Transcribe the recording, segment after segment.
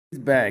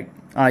Back,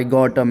 I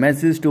got a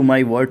message to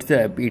my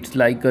WhatsApp. It's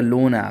like a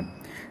loan app.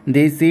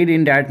 They said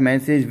in that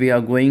message, we are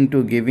going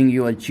to giving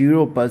you a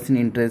 0%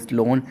 interest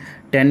loan,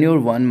 tenure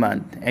 1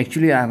 month.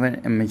 Actually, I have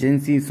an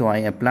emergency, so I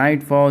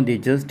applied for. They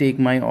just take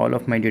my all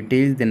of my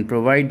details, then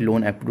provide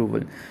loan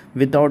approval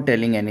without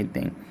telling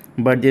anything.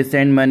 But they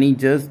send money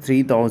just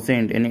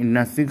 3,000, and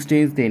in 6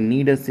 days they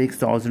need a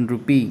 6,000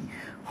 rupee.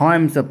 How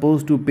I'm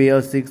supposed to pay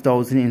a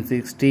 6,000 in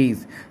 6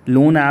 days?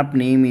 Loan app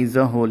name is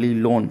a Holy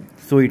Loan,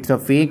 so it's a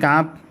fake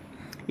app.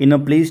 In a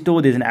Play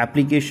Store, there is an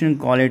application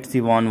called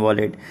Sivan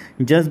Wallet.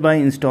 Just by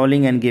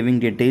installing and giving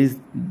details,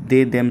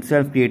 they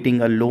themselves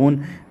creating a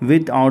loan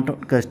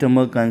without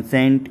customer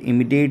consent.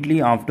 Immediately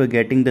after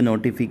getting the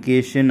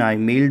notification, I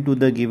mailed to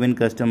the given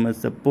customer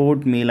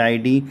support mail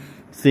ID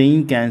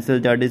saying cancel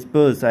the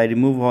disperse. I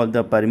remove all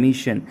the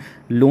permission.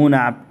 Loan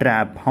app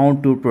trap. How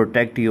to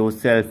protect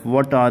yourself?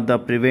 What are the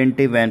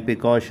preventive and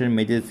precaution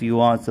measures you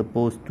are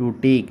supposed to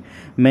take?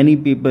 Many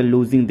people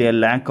losing their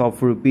lack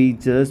of rupee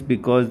just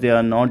because they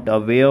are not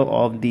aware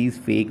of these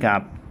fake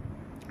app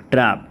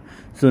trap.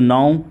 So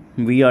now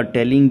we are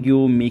telling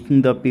you,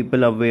 making the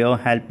people aware,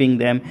 helping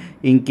them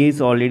in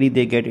case already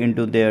they get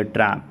into their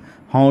trap.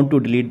 How to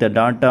delete the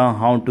data,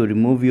 how to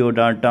remove your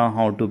data,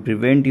 how to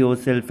prevent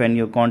yourself and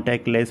your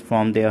contact list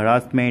from the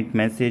harassment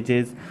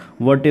messages,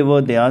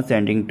 whatever they are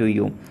sending to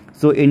you.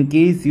 So in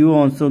case you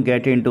also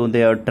get into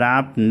their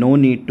trap, no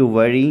need to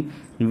worry.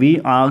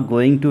 We are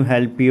going to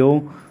help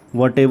you.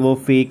 Whatever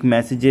fake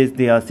messages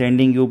they are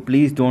sending you,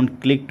 please don't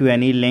click to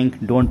any link,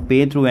 don't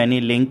pay through any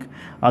link.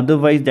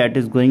 Otherwise that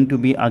is going to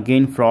be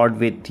again fraud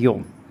with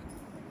you.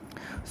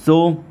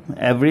 So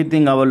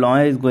everything our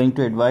lawyer is going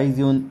to advise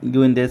you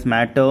in this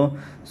matter,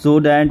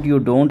 so that you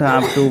don't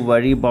have to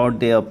worry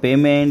about their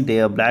payment,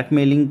 their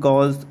blackmailing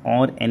calls,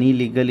 or any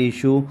legal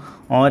issue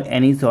or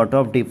any sort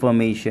of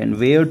defamation.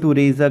 Where to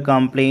raise a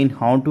complaint,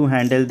 how to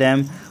handle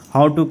them,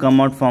 how to come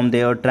out from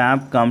their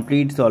trap.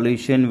 Complete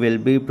solution will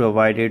be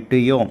provided to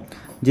you,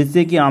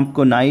 जिससे कि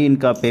आपको ना ही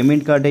इनका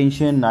payment का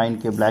tension, ना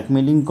इनके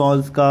blackmailing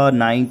calls का,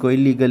 ना ही कोई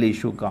लीगल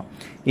इशू का,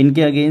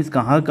 इनके अगेंस्ट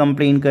कहाँ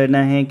कंप्लेन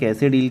करना है,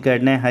 कैसे डील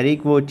करना है, हर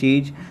एक वो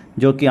चीज़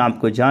जो कि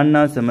आपको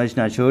जानना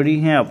समझना जरूरी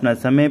है अपना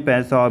समय,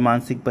 पैसा और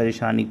मानसिक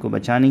परेशानी को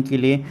बचाने के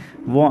लिए,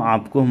 वो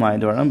आपको हमारे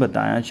द्वारा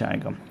बताया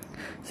जाएगा।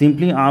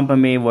 सिंपली आप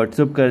हमें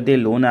व्हाट्सअप कर दे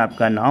लोन ऐप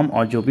का नाम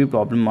और जो भी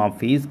प्रॉब्लम आप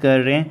फेस कर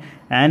रहे हैं,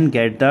 and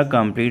get the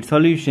complete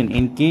solution.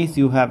 In case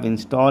you have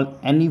installed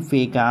any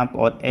fake app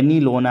और any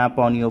loan app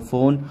on your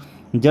phone,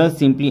 just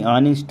simply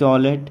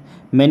uninstall it.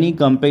 Many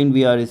complaints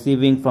we are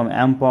receiving from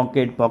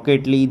M-Pocket,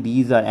 Pocketly,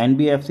 these are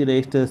NBFC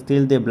registered,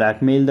 still they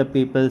blackmail the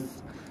people,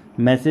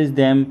 message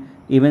them,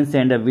 even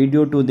send a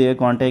video to their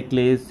contact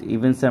list,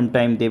 even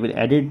sometimes they will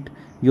edit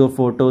your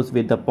photos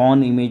with the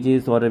porn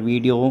images or a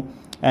video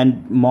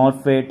and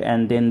morph it,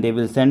 and then they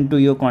will send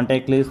to your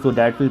contact list, so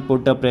that will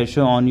put a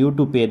pressure on you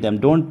to pay them.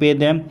 Don't pay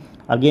them.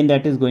 Again,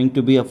 that is going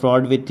to be a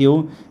fraud with you,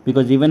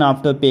 because even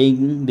after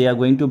paying, they are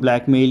going to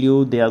blackmail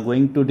you, they are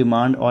going to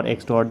demand or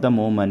extort the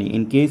more money.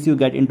 In case you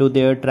get into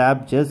their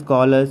trap, just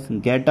call us,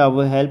 get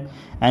our help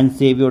and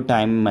save your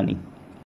time and money.